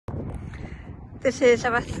This is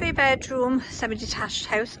our 3-bedroom semi-detached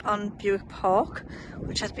house on Bewick Park,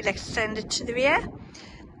 which has been extended to the rear.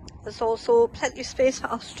 There's also plenty of space for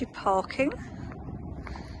off-street parking.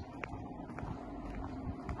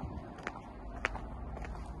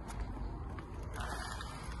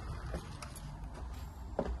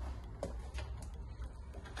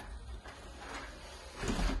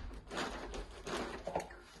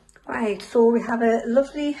 Right, so we have a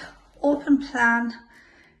lovely open plan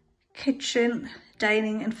kitchen,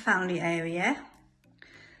 dining and family area.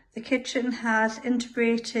 The kitchen has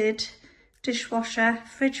integrated dishwasher,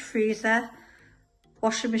 fridge, freezer,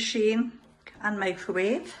 washing machine and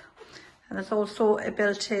microwave, and there's also a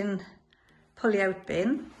built-in pulley-out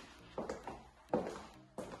bin.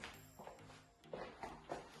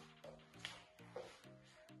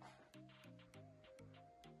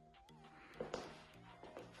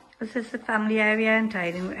 This is the family area and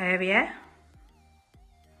dining area.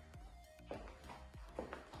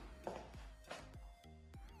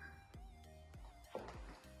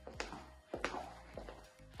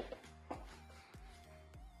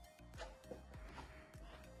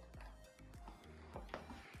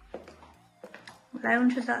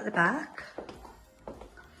 Lounge is at the back.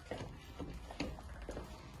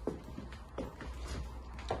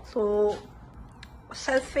 So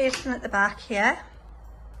south facing at the back here.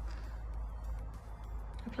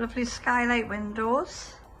 Lovely skylight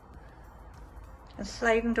windows and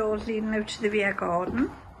sliding doors leading out to the rear garden.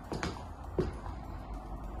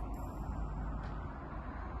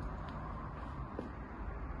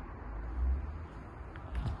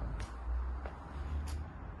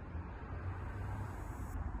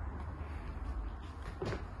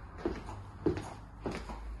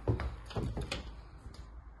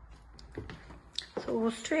 So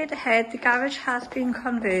straight ahead, the garage has been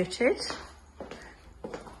converted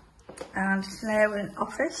and it's now an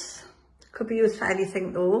office. Could be used for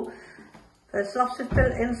anything though. There's lots of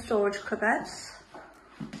built-in storage cupboards.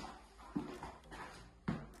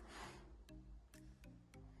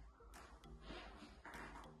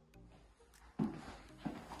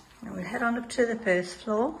 And we'll head on up to the first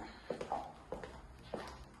floor.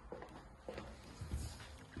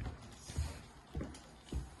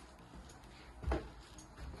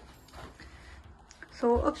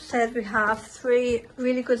 So upstairs we have 3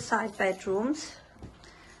 really good sized bedrooms.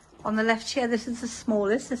 On the left here, this is the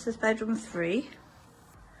smallest, this is bedroom 3.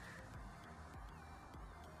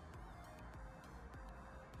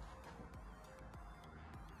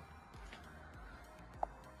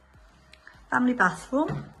 Family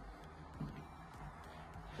bathroom.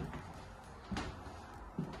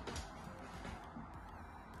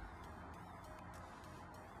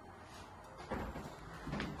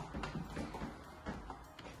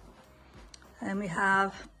 Then we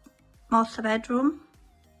have master bedroom.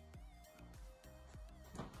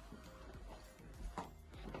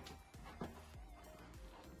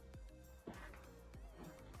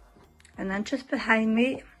 And then just behind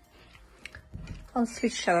me,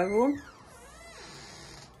 ensuite shower room.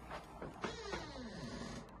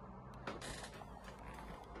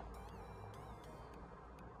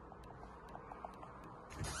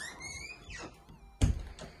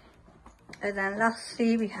 And then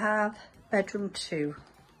lastly we have bedroom 2.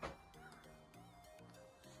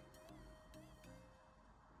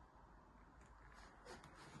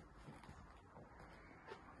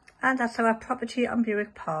 And that's our property on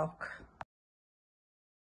Bewick Park.